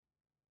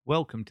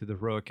Welcome to the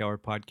Heroic Hour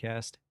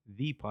podcast,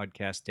 the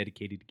podcast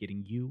dedicated to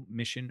getting you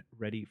mission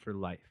ready for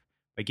life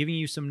by giving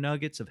you some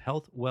nuggets of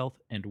health, wealth,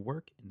 and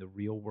work in the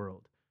real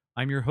world.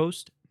 I'm your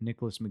host,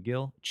 Nicholas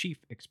McGill, Chief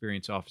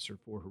Experience Officer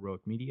for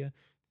Heroic Media.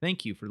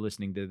 Thank you for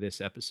listening to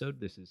this episode.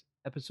 This is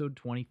episode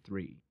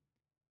 23.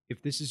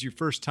 If this is your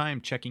first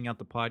time checking out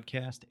the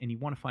podcast and you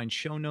want to find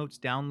show notes,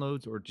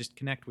 downloads, or just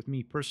connect with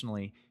me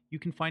personally, you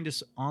can find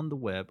us on the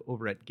web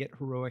over at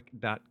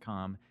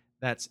getheroic.com.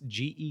 That's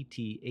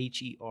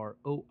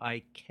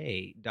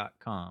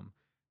GETHEROIK.com.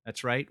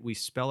 That's right, we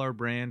spell our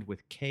brand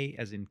with K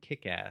as in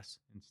kick ass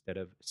instead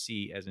of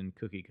C as in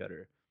cookie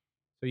cutter.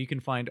 So you can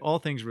find all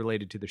things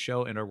related to the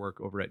show and our work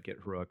over at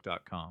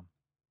getheroic.com.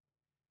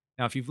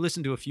 Now, if you've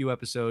listened to a few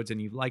episodes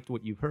and you've liked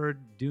what you've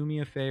heard, do me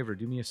a favor,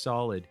 do me a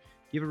solid.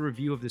 Give a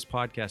review of this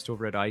podcast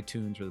over at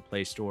iTunes or the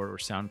Play Store or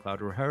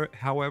SoundCloud or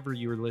however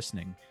you're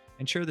listening,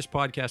 and share this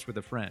podcast with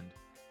a friend.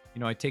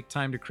 I take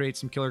time to create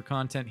some killer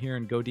content here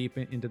and go deep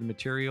into the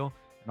material,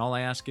 and all I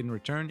ask in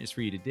return is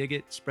for you to dig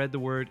it, spread the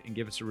word, and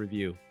give us a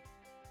review.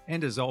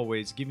 And as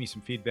always, give me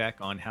some feedback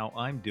on how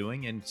I'm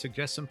doing and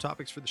suggest some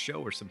topics for the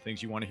show or some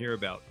things you want to hear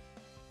about.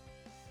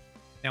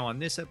 Now, on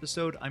this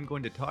episode, I'm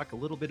going to talk a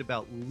little bit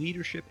about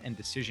leadership and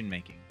decision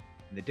making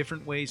and the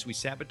different ways we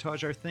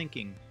sabotage our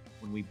thinking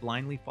when we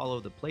blindly follow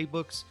the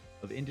playbooks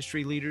of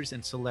industry leaders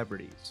and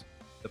celebrities,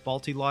 the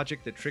faulty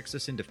logic that tricks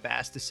us into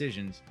fast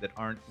decisions that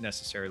aren't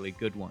necessarily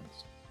good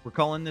ones. We're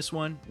calling this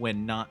one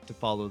When Not to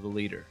Follow the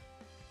Leader.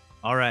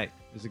 All right,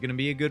 this is going to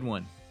be a good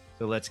one,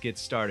 so let's get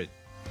started.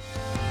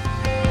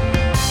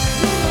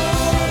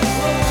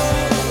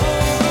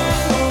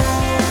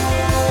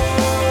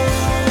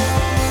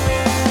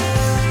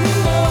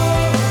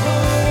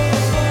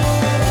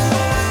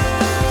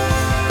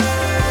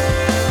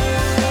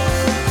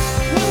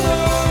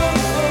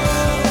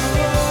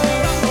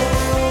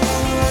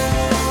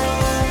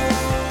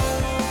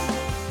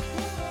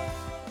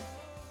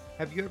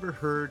 Have you ever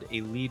heard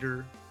a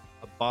leader,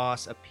 a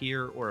boss, a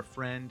peer, or a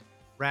friend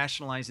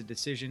rationalize a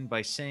decision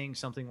by saying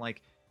something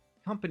like,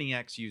 Company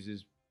X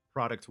uses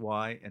product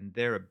Y and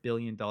they're $1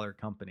 billion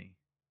company?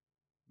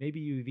 Maybe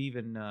you've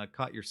even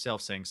caught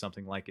yourself saying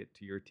something like it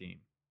to your team.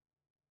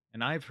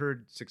 And I've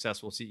heard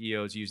successful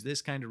CEOs use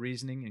this kind of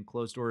reasoning in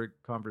closed door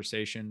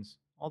conversations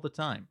all the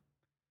time.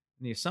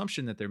 And the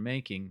assumption that they're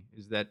making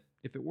is that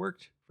if it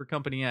worked for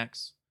Company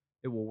X,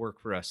 it will work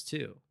for us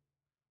too.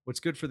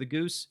 What's good for the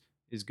goose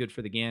is good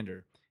for the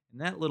gander.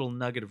 And that little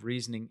nugget of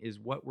reasoning is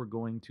what we're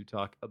going to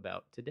talk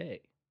about today.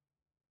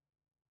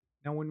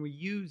 Now, when we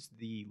use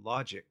the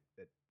logic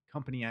that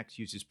Company X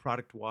uses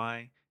product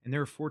Y and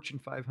they're a Fortune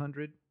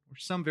 500 or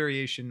some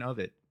variation of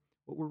it,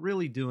 what we're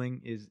really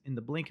doing is in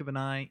the blink of an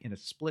eye, in a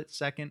split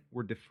second,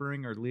 we're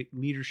deferring our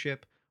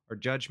leadership, our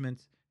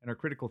judgment, and our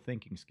critical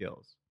thinking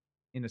skills.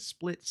 In a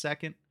split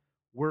second,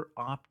 we're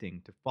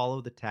opting to follow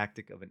the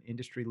tactic of an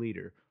industry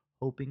leader,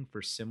 hoping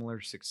for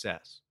similar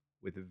success,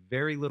 with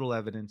very little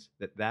evidence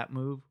that that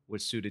move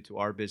was suited to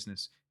our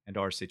business and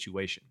our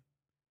situation.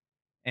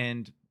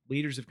 And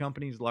leaders of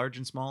companies, large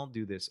and small,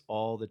 do this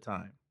all the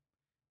time.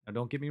 Now,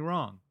 don't get me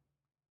wrong,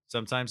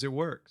 sometimes it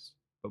works,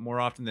 but more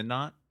often than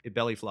not, it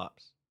belly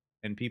flops.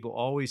 And people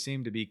always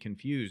seem to be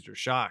confused or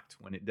shocked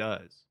when it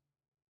does.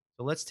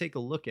 So let's take a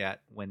look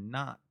at when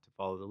not to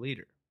follow the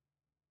leader.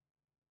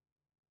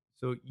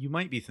 So you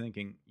might be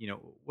thinking,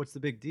 what's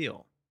the big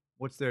deal?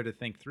 What's there to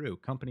think through?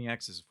 Company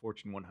X is a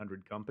Fortune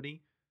 100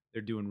 company.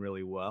 They're doing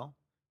really well.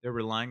 They're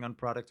relying on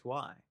product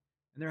Y,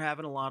 and they're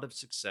having a lot of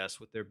success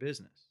with their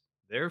business.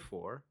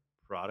 Therefore,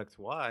 product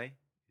Y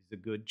is a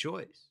good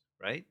choice,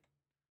 right?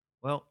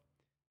 Well,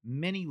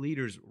 many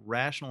leaders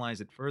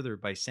rationalize it further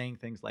by saying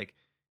things like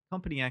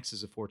Company X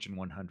is a Fortune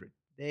 100.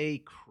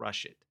 They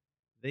crush it.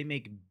 They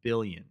make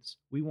billions.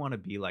 We want to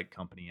be like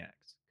Company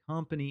X.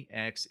 Company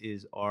X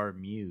is our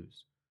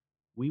muse.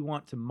 We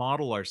want to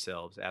model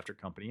ourselves after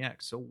Company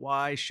X. So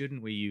why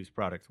shouldn't we use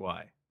product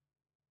Y?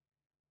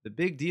 The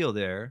big deal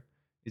there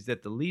is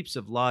that the leaps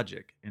of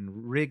logic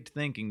and rigged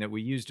thinking that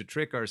we use to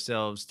trick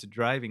ourselves to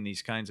driving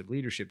these kinds of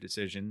leadership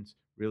decisions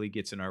really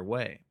gets in our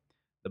way.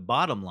 The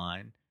bottom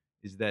line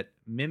is that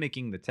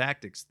mimicking the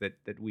tactics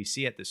that we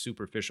see at the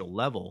superficial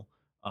level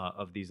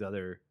of these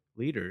other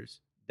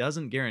leaders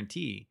doesn't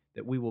guarantee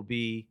that we will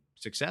be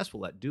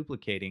successful at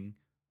duplicating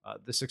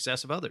the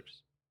success of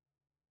others.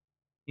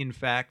 In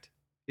fact,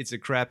 it's a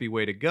crappy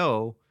way to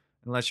go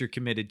unless you're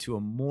committed to a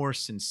more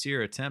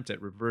sincere attempt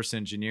at reverse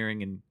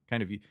engineering and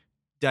kind of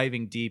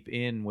diving deep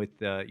in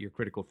with your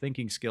critical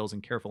thinking skills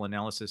and careful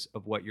analysis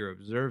of what you're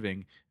observing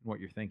and what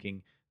you're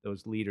thinking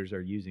those leaders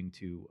are using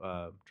to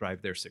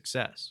drive their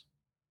success.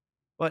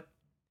 But,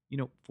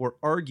 for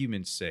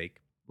argument's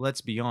sake,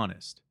 let's be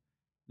honest.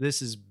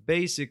 This is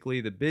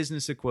basically the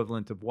business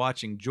equivalent of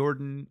watching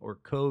Jordan or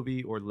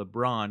Kobe or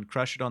LeBron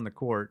crush it on the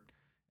court,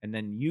 and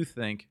then you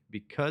think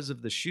because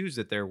of the shoes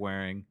that they're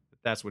wearing,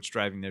 that's what's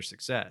driving their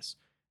success.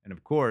 And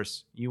of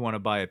course, you want to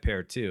buy a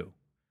pair too.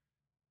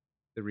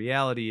 The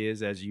reality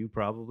is, as you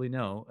probably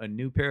know, a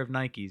new pair of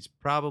Nikes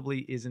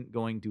probably isn't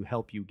going to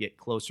help you get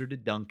closer to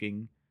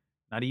dunking,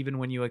 not even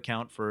when you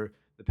account for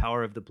the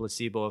power of the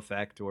placebo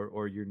effect,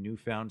 or your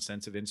newfound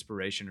sense of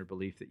inspiration or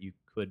belief that you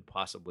could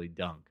possibly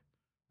dunk,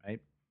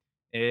 right?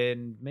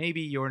 And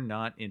maybe you're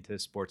not into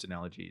sports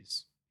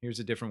analogies. Here's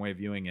a different way of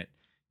viewing it.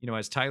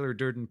 As Tyler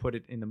Durden put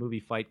it in the movie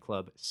Fight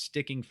Club,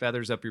 sticking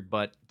feathers up your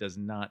butt does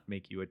not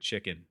make you a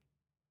chicken.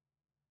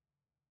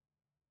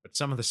 But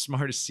some of the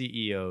smartest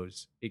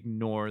CEOs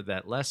ignore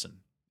that lesson,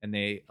 and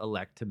they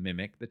elect to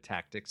mimic the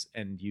tactics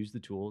and use the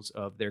tools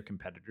of their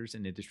competitors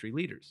and industry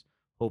leaders,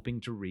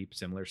 hoping to reap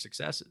similar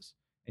successes.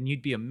 And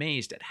you'd be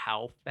amazed at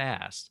how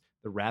fast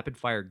the rapid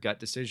fire gut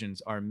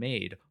decisions are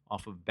made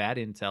off of bad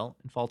intel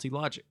and faulty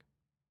logic.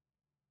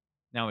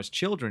 Now, as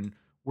children,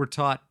 we're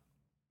taught,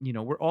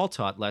 we're all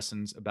taught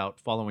lessons about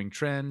following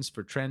trends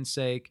for trend's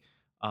sake,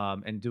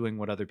 and doing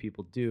what other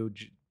people do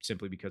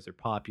simply because they're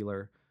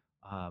popular.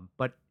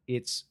 But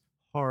it's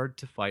hard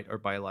to fight our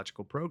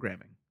biological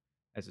programming.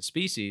 As a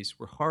species,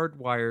 we're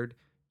hardwired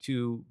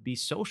to be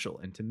social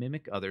and to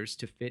mimic others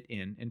to fit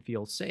in and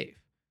feel safe.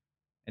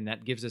 And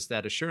that gives us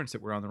that assurance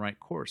that we're on the right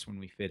course when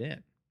we fit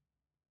in.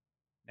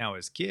 Now,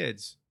 as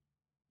kids,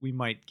 we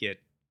might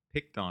get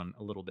picked on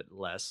a little bit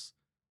less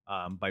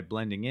by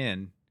blending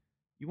in.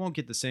 You won't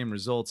get the same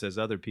results as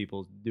other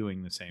people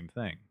doing the same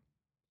thing.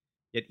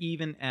 Yet,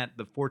 even at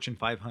the Fortune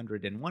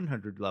 500 and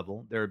 100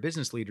 level, there are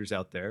business leaders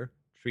out there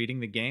treating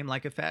the game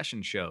like a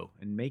fashion show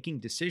and making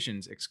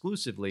decisions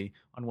exclusively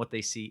on what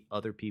they see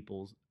other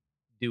people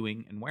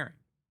doing and wearing.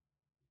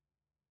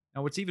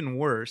 Now, what's even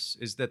worse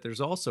is that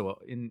there's also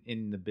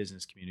in the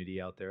business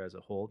community out there as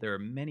a whole, there are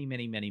many,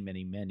 many, many,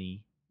 many,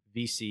 many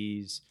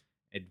VCs,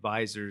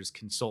 advisors,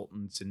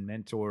 consultants, and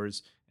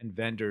mentors and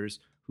vendors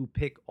who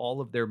pick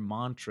all of their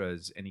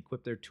mantras and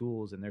equip their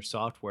tools and their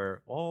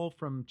software, all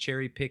from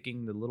cherry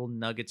picking the little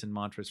nuggets and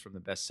mantras from the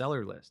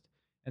bestseller list.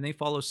 And they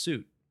follow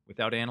suit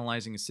without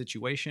analyzing a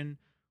situation,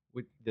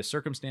 with the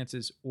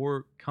circumstances,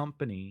 or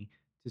company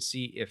to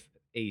see if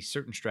a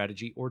certain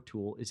strategy or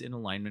tool is in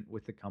alignment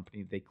with the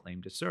company they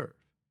claim to serve.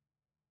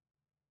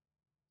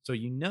 So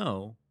you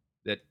know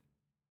that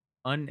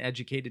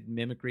uneducated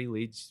mimicry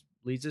leads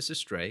us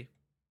astray,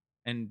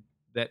 and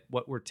that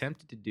what we're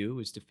tempted to do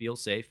is to feel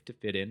safe, to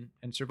fit in,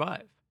 and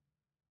survive.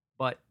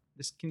 But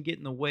this can get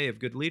in the way of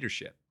good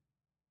leadership.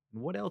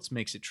 And what else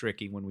makes it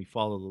tricky when we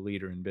follow the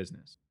leader in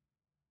business?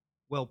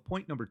 Well,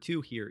 point number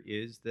two here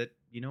is that,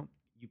 you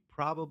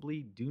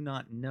probably do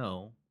not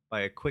know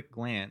by a quick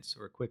glance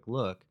or a quick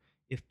look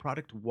if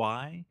product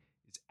Y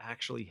is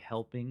actually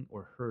helping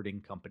or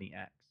hurting company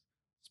X,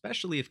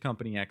 especially if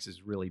company X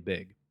is really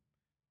big.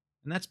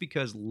 And that's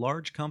because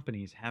large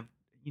companies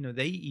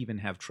they even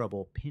have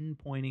trouble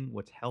pinpointing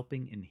what's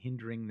helping and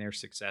hindering their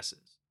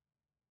successes.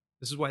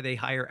 This is why they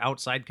hire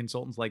outside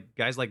consultants like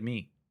guys like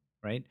me,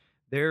 right?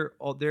 They're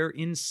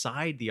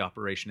inside the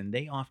operation, and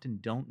they often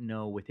don't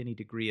know with any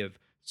degree of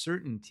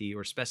certainty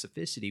or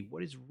specificity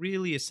what is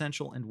really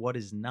essential and what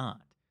is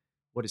not,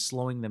 what is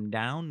slowing them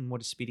down and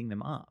what is speeding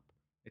them up.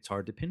 It's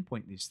hard to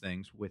pinpoint these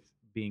things with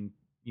being,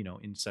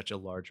 in such a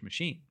large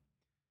machine.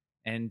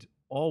 And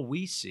all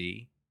we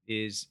see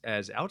is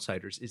as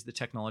outsiders is the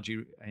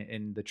technology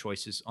and the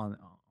choices on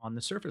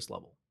the surface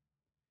level.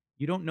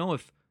 You don't know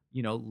if,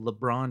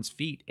 LeBron's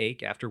feet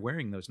ache after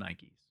wearing those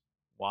Nikes.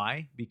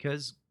 Why?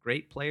 Because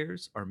great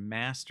players are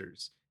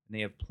masters and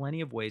they have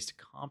plenty of ways to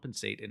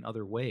compensate in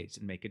other ways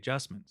and make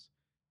adjustments.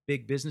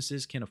 Big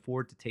businesses can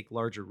afford to take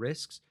larger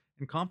risks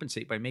and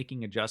compensate by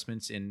making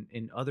adjustments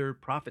in other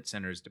profit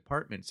centers,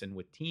 departments, and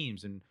with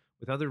teams and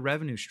with other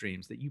revenue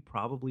streams that you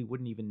probably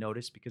wouldn't even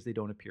notice because they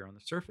don't appear on the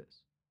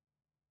surface.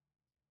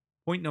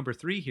 Point number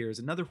three here is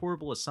another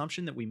horrible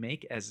assumption that we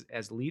make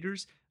as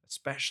leaders,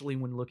 especially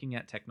when looking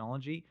at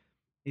technology,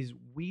 is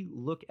we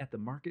look at the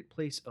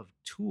marketplace of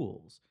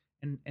tools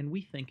and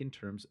we think in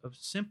terms of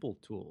simple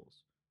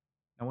tools.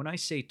 Now, when I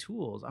say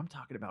tools, I'm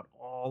talking about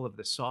all of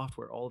the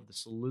software, all of the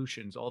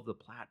solutions, all of the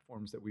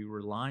platforms that we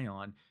rely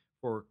on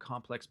for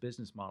complex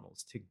business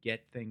models to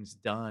get things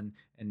done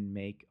and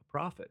make a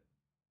profit.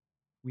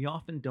 We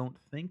often don't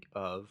think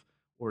of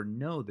or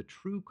know the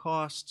true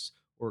costs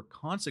or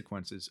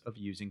consequences of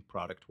using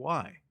product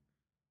Y.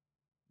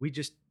 We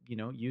just,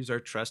 use our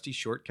trusty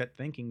shortcut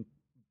thinking,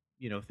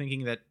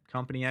 thinking that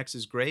company X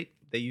is great,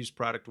 they use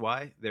product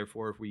Y,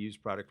 therefore if we use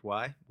product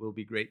Y, we'll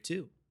be great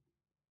too.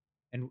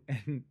 And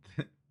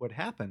what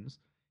happens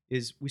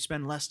is we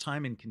spend less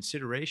time in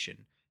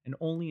consideration and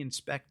only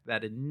inspect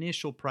that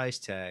initial price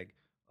tag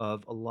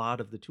of a lot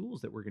of the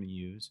tools that we're going to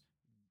use,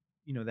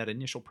 that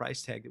initial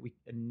price tag that we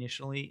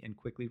initially and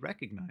quickly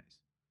recognize.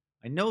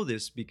 I know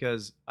this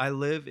because I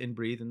live and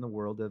breathe in the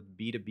world of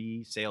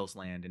B2B sales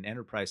land and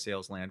enterprise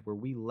sales land where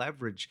we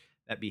leverage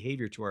that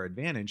behavior to our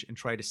advantage and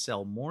try to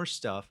sell more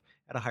stuff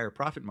at a higher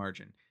profit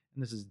margin.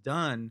 And this is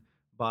done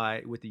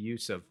by with the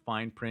use of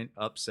fine print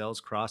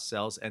upsells, cross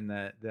sells, and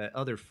the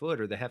other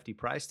foot or the hefty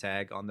price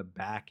tag on the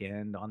back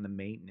end, on the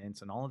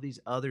maintenance, and all of these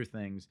other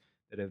things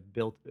that have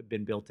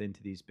been built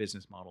into these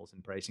business models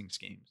and pricing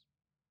schemes.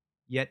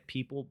 Yet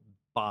people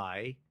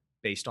buy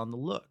based on the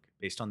look,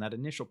 based on that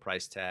initial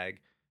price tag,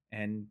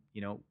 and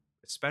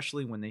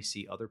especially when they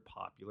see other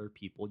popular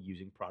people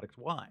using product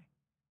Y.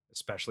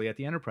 especially at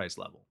the enterprise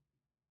level.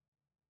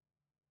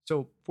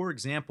 So, for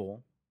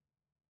example,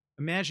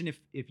 imagine if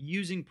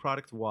using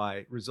product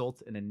Y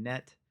results in a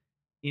net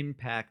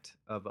impact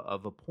of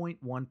a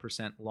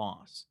 0.1%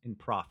 loss in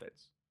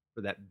profits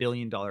for that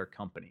billion-dollar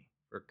company,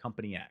 for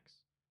company X,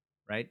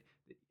 right?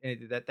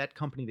 That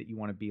company that you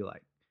want to be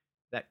like,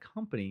 that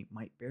company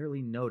might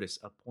barely notice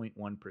a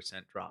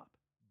 0.1% drop,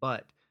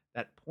 but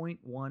that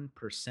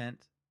 0.1%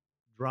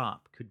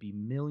 drop could be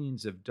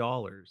millions of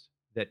dollars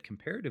that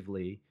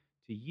comparatively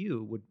to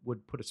you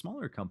would put a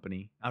smaller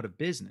company out of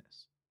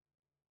business.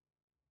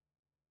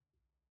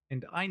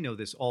 And I know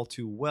this all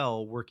too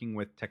well working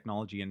with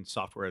technology and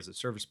software as a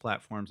service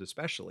platforms,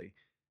 especially.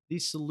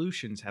 These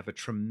solutions have a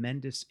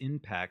tremendous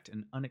impact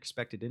and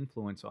unexpected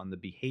influence on the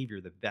behavior,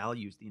 the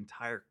values, the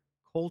entire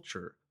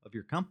culture of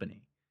your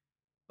company.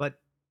 But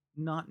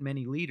not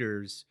many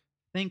leaders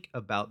think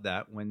about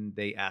that when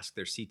they ask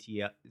their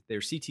CTO,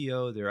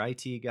 their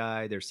IT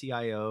guy, their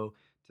CIO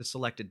to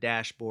select a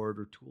dashboard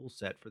or tool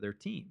set for their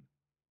team,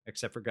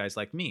 except for guys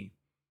like me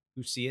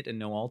who see it and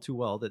know all too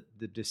well that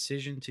the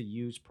decision to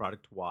use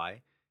product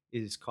Y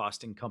is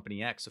costing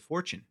company X a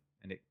fortune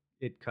and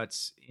it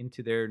cuts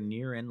into their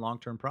near and long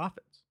term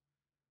profits.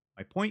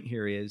 My point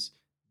here is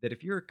that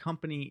if your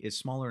company is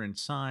smaller in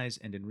size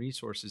and in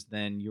resources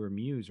than your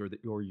muse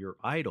or your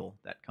idol,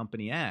 that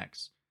company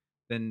X,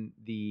 then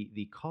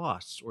the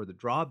costs or the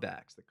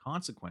drawbacks, the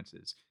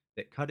consequences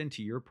that cut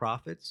into your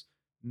profits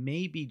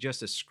may be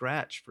just a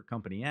scratch for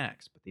company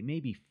X, but they may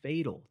be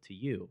fatal to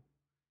you.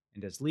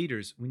 And as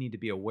leaders, we need to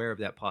be aware of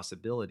that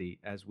possibility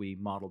as we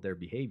model their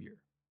behavior.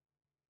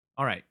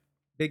 All right,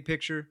 big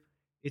picture,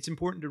 it's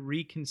important to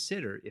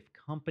reconsider if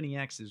Company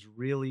X is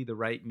really the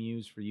right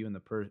muse for you in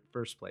the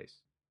first place.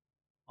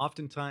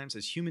 Oftentimes,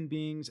 as human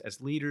beings, as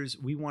leaders,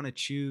 we want to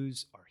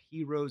choose our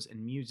heroes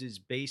and muses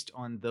based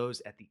on those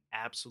at the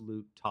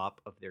absolute top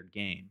of their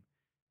game.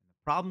 And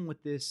the problem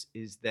with this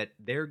is that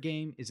their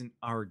game isn't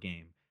our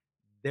game.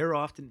 They're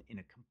often in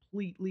a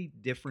completely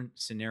different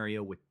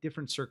scenario with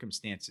different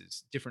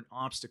circumstances, different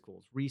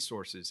obstacles,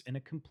 resources, and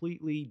a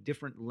completely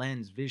different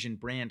lens, vision,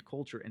 brand,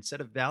 culture, and set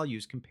of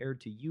values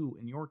compared to you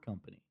and your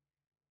company.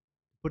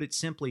 Put it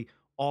simply,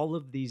 all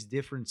of these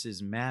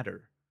differences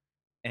matter.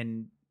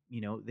 And,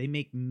 they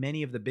make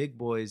many of the big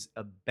boys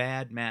a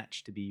bad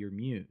match to be your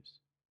muse.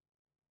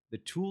 The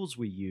tools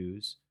we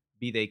use,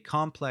 be they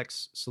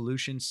complex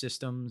solution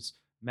systems,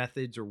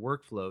 methods, or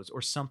workflows, or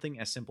something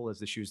as simple as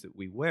the shoes that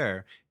we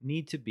wear,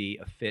 need to be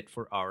a fit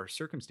for our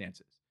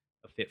circumstances,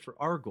 a fit for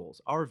our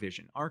goals, our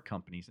vision, our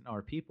companies, and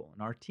our people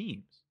and our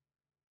teams.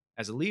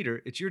 As a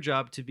leader, it's your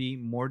job to be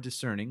more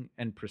discerning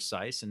and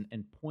precise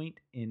and point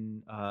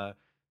in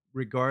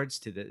regards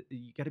to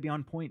you got to be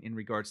on point in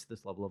regards to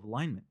this level of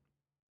alignment.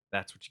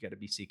 That's what you got to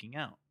be seeking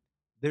out.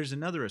 There's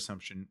another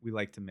assumption we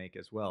like to make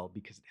as well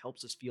because it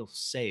helps us feel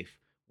safe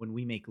when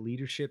we make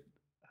leadership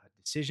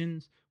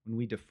decisions, when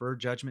we defer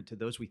judgment to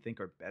those we think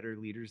are better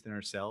leaders than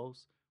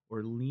ourselves,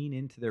 or lean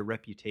into their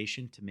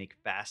reputation to make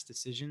fast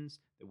decisions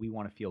that we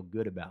want to feel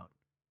good about.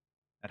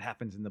 That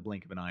happens in the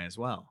blink of an eye as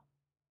well.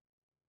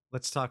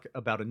 Let's talk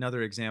about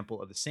another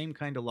example of the same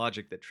kind of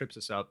logic that trips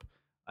us up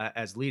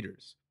as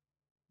leaders.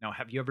 Now,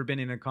 have you ever been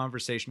in a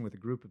conversation with a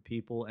group of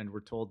people and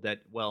were told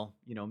that, well,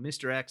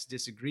 Mr. X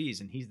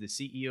disagrees and he's the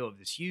CEO of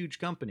this huge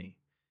company?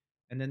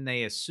 And then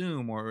they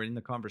assume, or in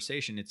the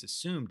conversation, it's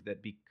assumed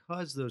that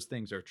because those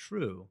things are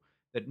true,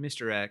 that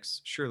Mr. X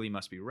surely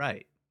must be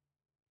right.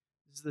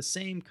 This is the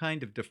same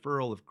kind of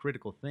deferral of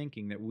critical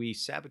thinking that we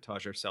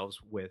sabotage ourselves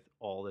with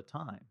all the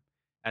time.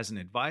 As an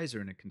advisor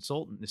and a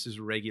consultant, this is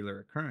a regular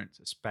occurrence,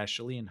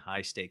 especially in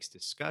high stakes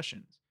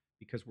discussions,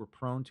 because we're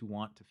prone to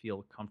want to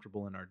feel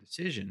comfortable in our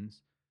decisions.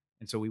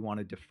 And so we want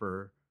to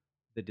defer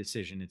the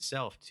decision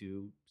itself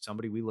to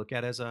somebody we look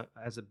at as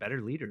a better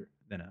leader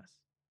than us.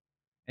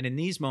 And in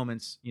these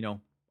moments,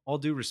 all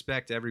due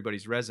respect to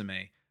everybody's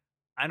resume,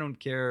 I don't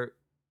care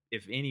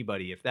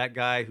if that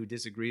guy who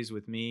disagrees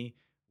with me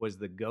was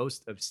the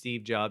ghost of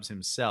Steve Jobs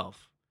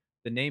himself.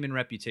 The name and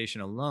reputation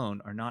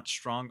alone are not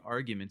strong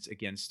arguments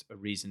against a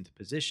reasoned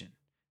position.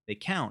 They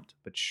count,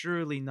 but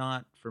surely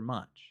not for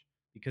much,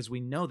 because we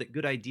know that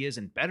good ideas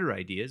and better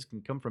ideas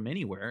can come from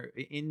anywhere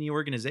in the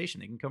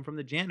organization. They can come from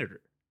the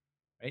janitor,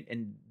 right?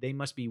 And they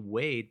must be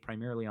weighed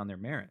primarily on their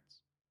merits.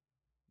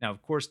 Now,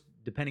 of course,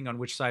 depending on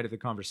which side of the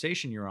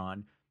conversation you're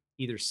on,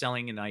 either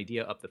selling an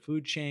idea up the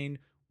food chain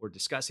or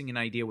discussing an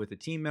idea with a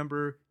team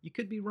member, you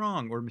could be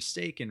wrong or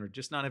mistaken or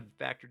just not have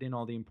factored in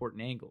all the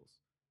important angles.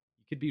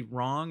 You could be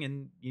wrong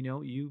and,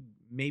 you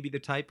may be the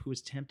type who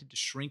is tempted to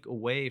shrink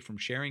away from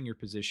sharing your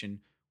position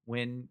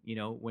when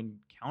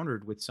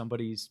countered with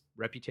somebody's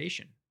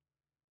reputation.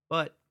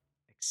 But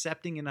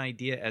accepting an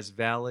idea as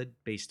valid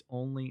based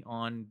only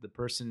on the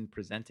person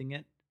presenting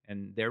it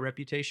and their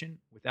reputation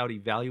without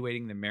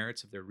evaluating the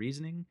merits of their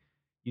reasoning,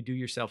 you do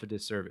yourself a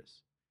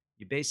disservice.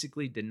 You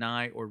basically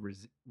deny or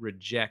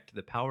reject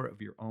the power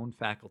of your own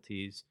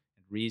faculties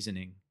and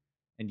reasoning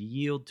and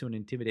yield to an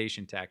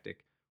intimidation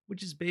tactic,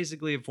 which is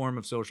basically a form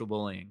of social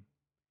bullying.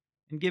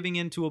 And giving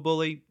in to a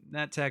bully,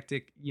 that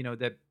tactic,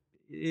 that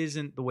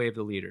isn't the way of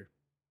the leader.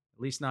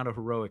 at least not a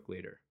heroic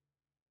leader.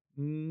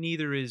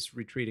 Neither is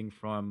retreating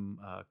from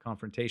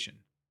confrontation,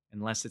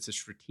 unless it's a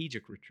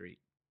strategic retreat.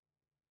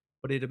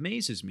 But it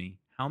amazes me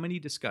how many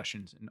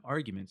discussions and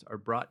arguments are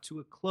brought to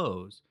a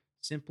close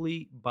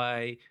simply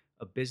by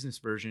a business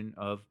version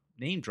of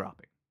name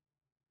dropping.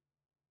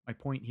 My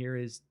point here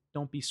is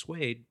don't be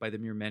swayed by the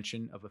mere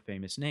mention of a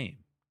famous name.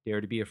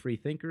 Dare to be a free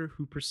thinker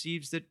who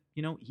perceives that,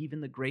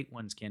 even the great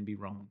ones can be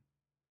wrong.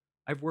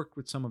 I've worked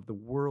with some of the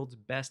world's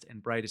best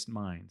and brightest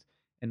minds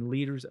and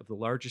leaders of the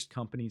largest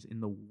companies in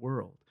the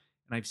world,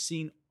 and I've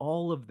seen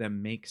all of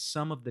them make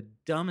some of the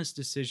dumbest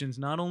decisions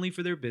not only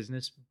for their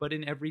business, but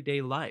in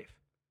everyday life.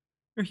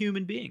 They're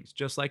human beings,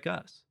 just like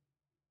us.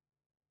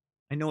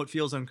 I know it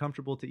feels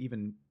uncomfortable to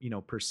even,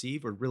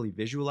 perceive or really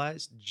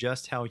visualize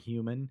just how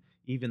human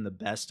even the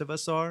best of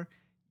us are.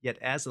 Yet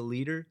as a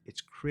leader,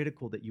 it's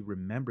critical that you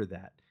remember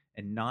that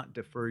and not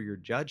defer your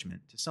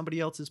judgment to somebody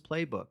else's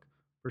playbook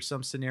for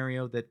some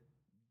scenario that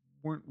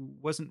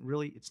wasn't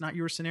really it's not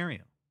your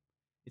scenario.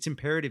 It's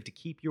imperative to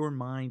keep your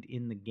mind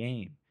in the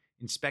game,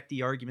 inspect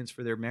the arguments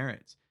for their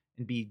merits,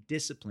 and be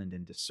disciplined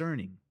and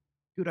discerning.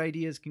 Good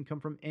ideas can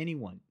come from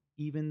anyone,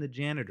 even the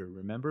janitor,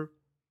 remember?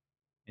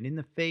 And in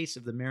the face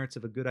of the merits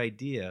of a good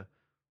idea,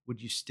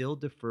 would you still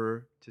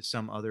defer to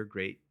some other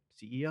great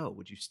CEO?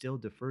 Would you still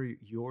defer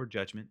your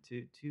judgment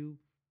to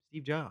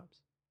Steve Jobs?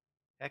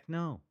 Heck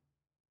no.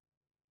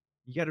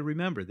 You got to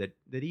remember that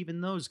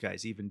even those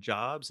guys, even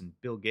Jobs and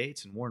Bill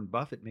Gates and Warren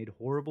Buffett made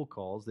horrible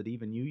calls that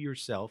even you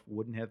yourself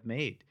wouldn't have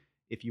made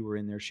if you were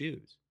in their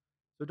shoes.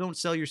 So don't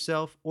sell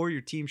yourself or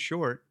your team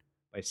short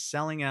by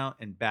selling out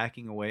and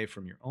backing away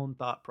from your own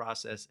thought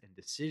process and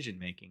decision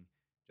making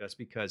just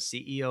because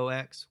CEO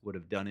X would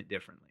have done it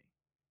differently.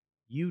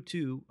 You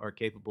too are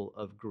capable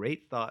of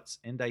great thoughts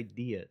and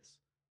ideas.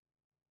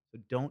 So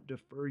don't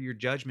defer your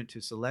judgment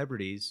to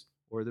celebrities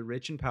or the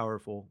rich and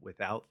powerful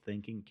without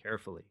thinking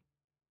carefully.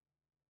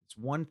 It's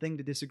one thing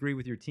to disagree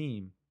with your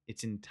team,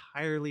 it's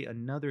entirely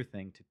another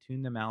thing to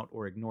tune them out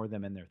or ignore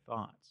them and their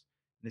thoughts.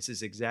 And this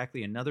is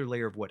exactly another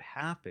layer of what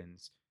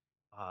happens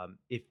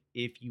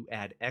if you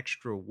add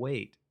extra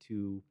weight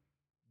to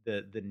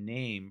the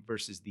name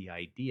versus the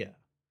idea.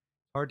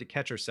 Hard to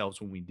catch ourselves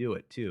when we do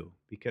it too,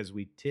 because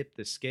we tip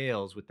the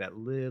scales with that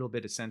little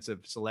bit of sense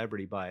of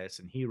celebrity bias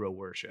and hero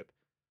worship.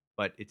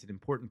 But it's an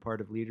important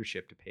part of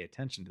leadership to pay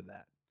attention to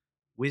that.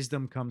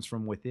 Wisdom comes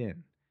from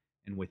within,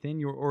 and within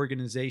your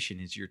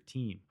organization is your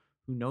team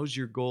who knows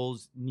your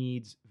goals,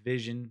 needs,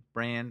 vision,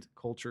 brand,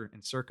 culture,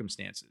 and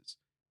circumstances.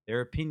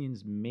 Their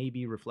opinions may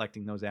be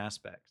reflecting those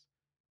aspects.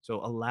 So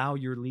allow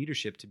your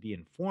leadership to be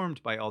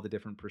informed by all the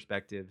different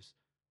perspectives,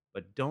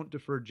 but don't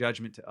defer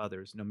judgment to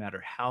others, no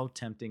matter how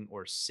tempting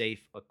or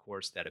safe a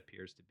course that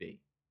appears to be.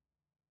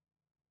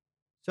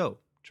 So,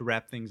 to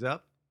wrap things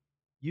up,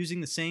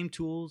 using the same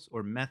tools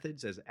or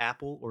methods as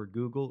Apple or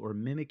Google or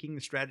mimicking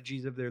the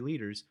strategies of their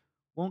leaders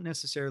won't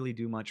necessarily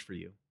do much for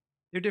you.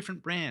 They're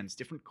different brands,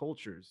 different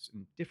cultures,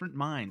 and different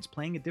minds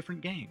playing a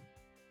different game.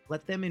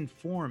 Let them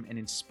inform and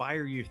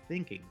inspire your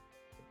thinking,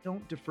 but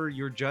don't defer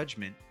your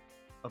judgment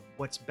of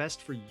what's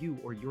best for you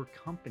or your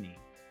company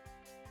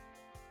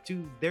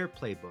to their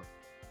playbook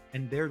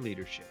and their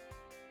leadership.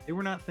 They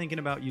were not thinking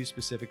about you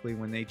specifically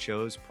when they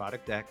chose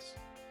product X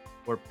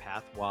or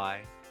path Y.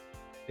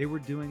 They were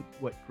doing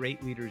what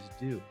great leaders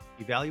do,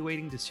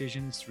 evaluating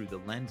decisions through the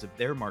lens of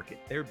their market,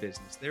 their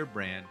business, their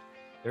brand,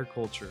 their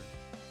culture,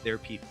 their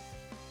people.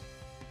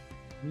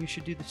 And you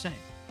should do the same.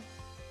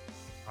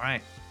 All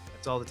right,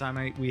 that's all the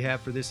time we have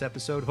for this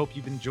episode. Hope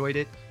you've enjoyed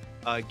it.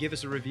 Give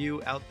us a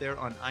review out there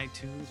on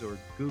iTunes or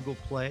Google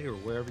Play or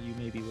wherever you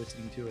may be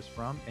listening to us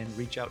from, and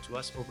reach out to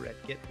us over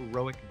at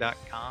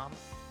getheroic.com.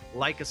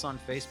 Like us on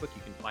Facebook.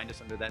 You can find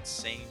us under that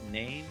same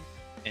name,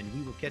 and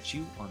we will catch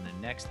you on the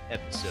next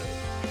episode.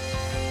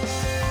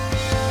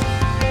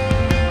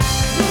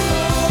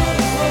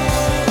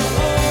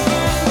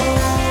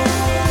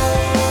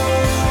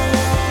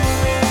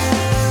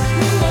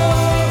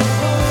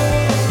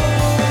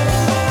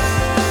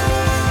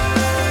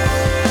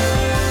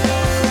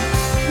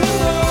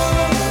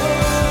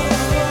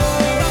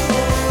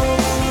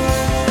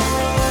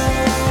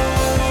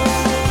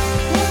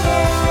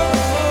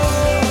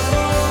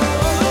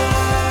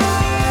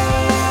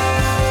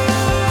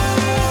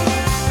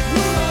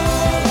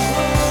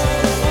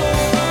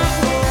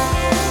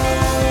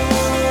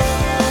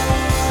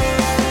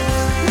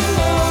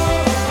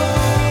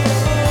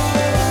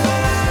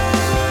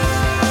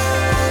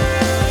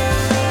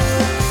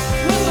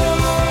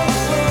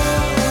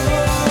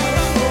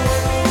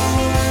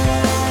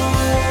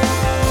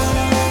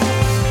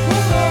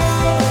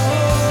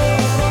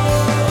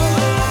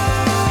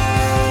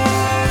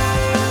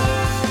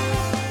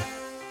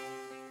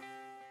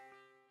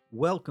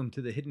 Welcome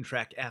to the Hidden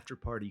Track After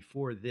Party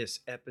for this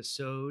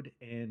episode.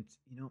 And,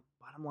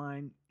 bottom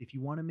line, if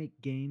you want to make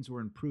gains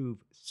or improve,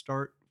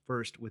 start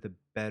first with a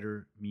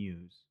better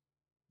muse.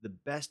 The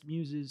best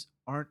muses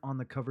aren't on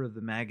the cover of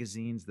the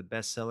magazines, the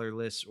bestseller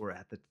lists,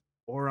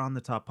 or on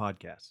the top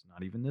podcasts.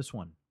 Not even this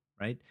one,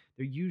 right?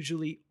 They're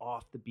usually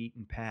off the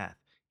beaten path,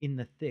 in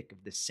the thick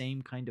of the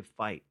same kind of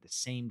fight, the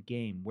same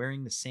game,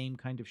 wearing the same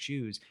kind of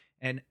shoes,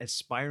 and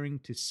aspiring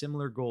to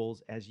similar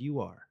goals as you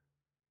are.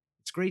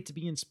 It's great to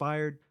be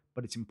inspired,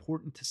 but it's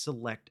important to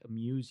select a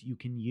muse you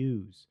can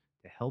use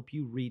to help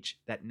you reach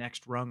that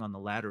next rung on the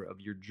ladder of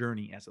your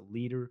journey as a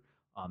leader,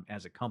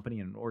 as a company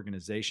and an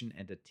organization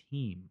and a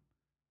team.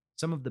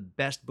 Some of the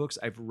best books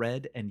I've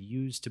read and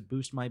used to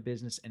boost my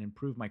business and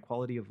improve my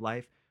quality of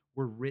life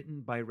were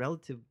written by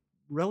relative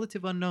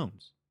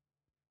unknowns.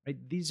 Right?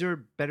 These are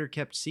better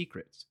kept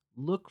secrets.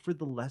 Look for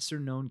the lesser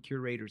known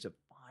curators of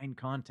fine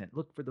content.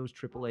 Look for those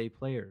AAA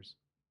players.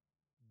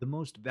 The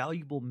most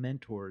valuable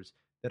mentors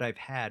that I've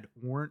had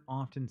weren't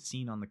often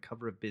seen on the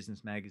cover of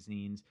business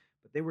magazines,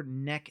 but they were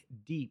neck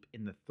deep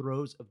in the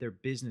throes of their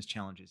business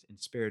challenges and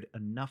spared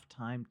enough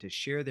time to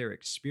share their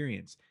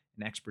experience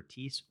and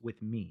expertise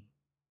with me.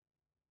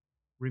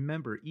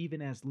 Remember,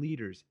 even as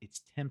leaders,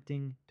 it's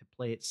tempting to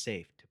play it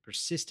safe, to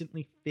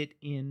persistently fit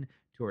in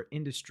to our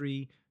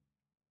industry,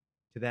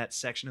 to that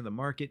section of the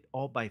market,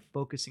 all by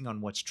focusing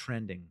on what's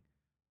trending.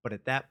 But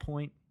at that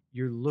point,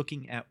 you're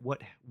looking at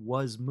what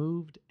was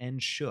moved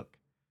and shook,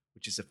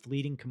 which is a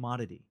fleeting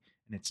commodity.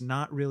 And it's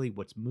not really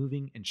what's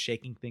moving and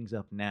shaking things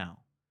up now.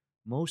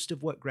 Most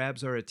of what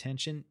grabs our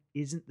attention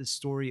isn't the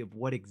story of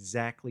what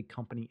exactly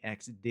Company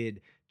X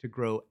did to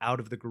grow out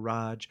of the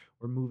garage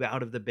or move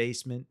out of the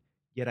basement.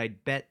 Yet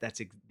I'd bet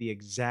that's the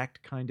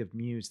exact kind of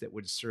muse that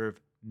would serve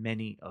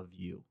many of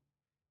you.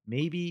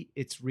 Maybe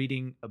it's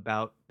reading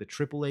about the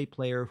AAA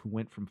player who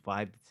went from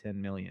 5 to 10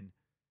 million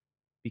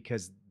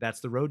because that's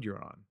the road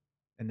you're on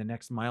and the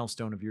next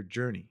milestone of your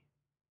journey.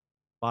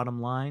 Bottom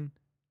line,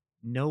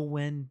 know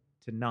when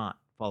to not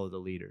follow the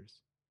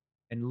leaders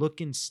and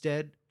look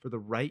instead for the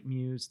right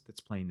muse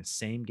that's playing the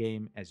same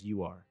game as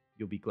you are.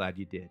 You'll be glad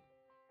you did.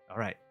 All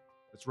right,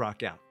 let's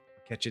rock out.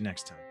 I'll catch you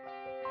next time.